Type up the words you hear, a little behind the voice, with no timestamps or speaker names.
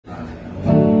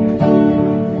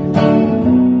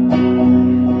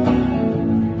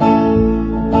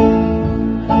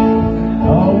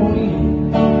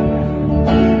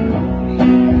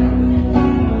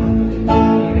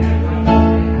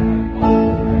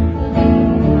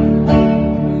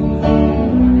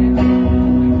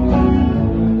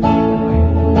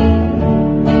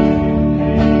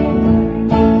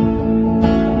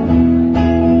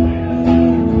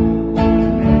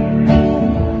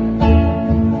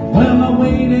Well, I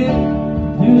waited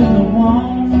through the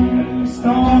warm,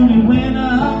 stormy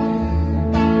winter.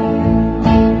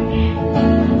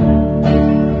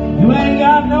 You ain't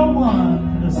got no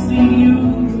one to see you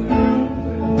through.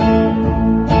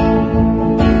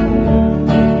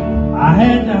 I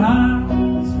had to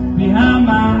hide behind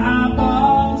my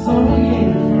eyeballs, oh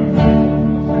yeah,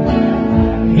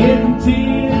 hidden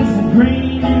tears of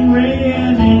green and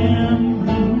red and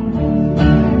blue.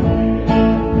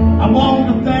 I want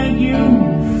to thank you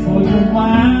for your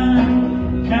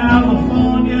wine,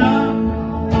 California.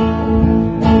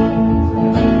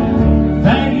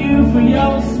 Thank you for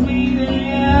your sweet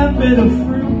and bitter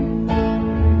fruit.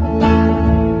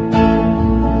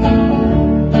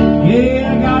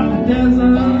 Yeah, I got the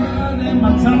desert in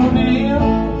my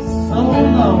toenails so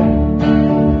low.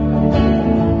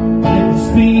 Let the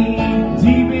speed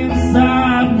deep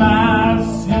inside my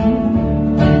suit.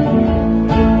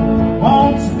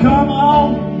 Won't you come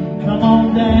on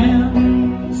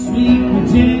down, sweet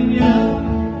Virginia.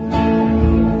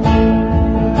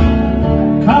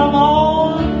 Come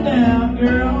on down,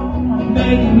 girl, I'm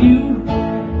begging you.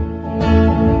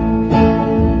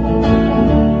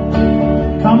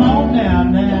 Come on down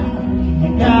now, you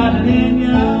got it in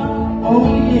ya, oh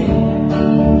yeah.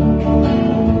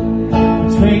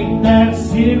 Take that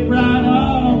shit right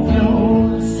off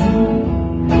your suit.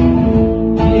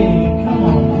 Yeah, come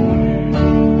on.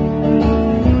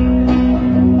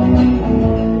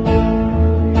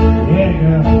 Yeah,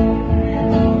 girl.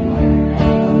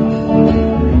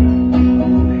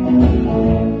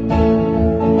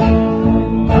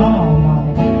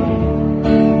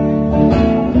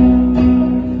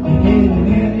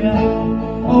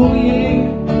 Oh yeah,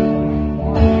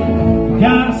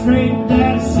 gotta scrape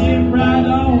that shit right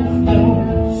off your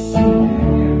suit.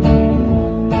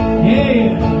 Yeah,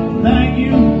 thank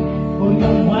you for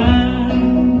your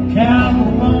wine,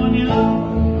 California.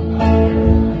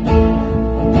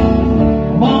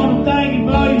 I wanna thank you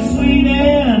for your sweet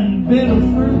and bitter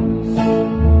fruits.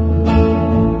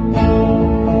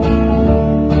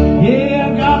 Yeah, I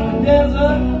got the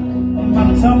desert in my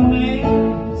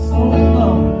toenails so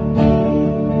low.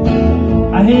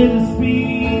 I hear the speed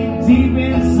deep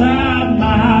inside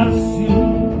my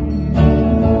suit.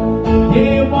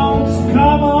 Yeah, won't you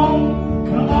come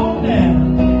on down,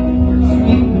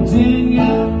 sweet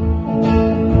Virginia.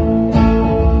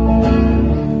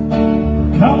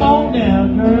 Come on down,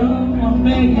 girl, I'm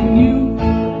begging you,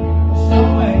 so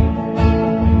hey.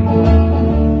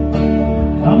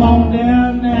 Come on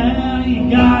down now, you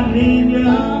got it in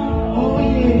ya, oh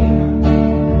yeah.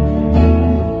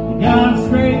 You gotta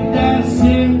scrape that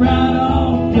shit right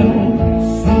off your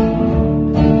suit.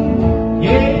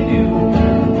 Yeah, you do.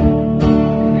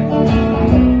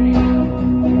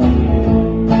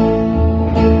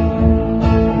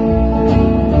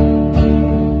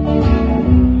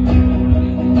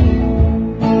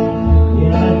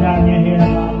 Yeah, let down your hair,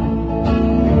 mama,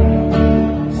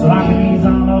 so I can ease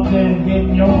on up there and get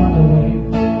in your underway.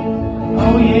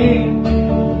 Oh yeah.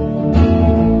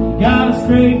 Gotta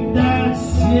scrape that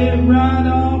shit right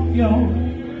off your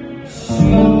shoes.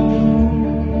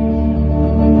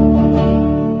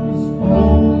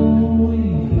 Oh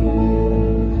yeah.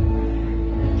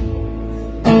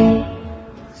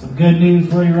 Some good news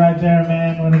for you right there,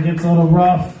 man. When it gets a little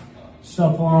rough,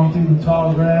 shuffle on through the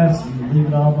tall grass and you leave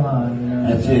it all behind. You know?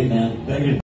 That's it, man.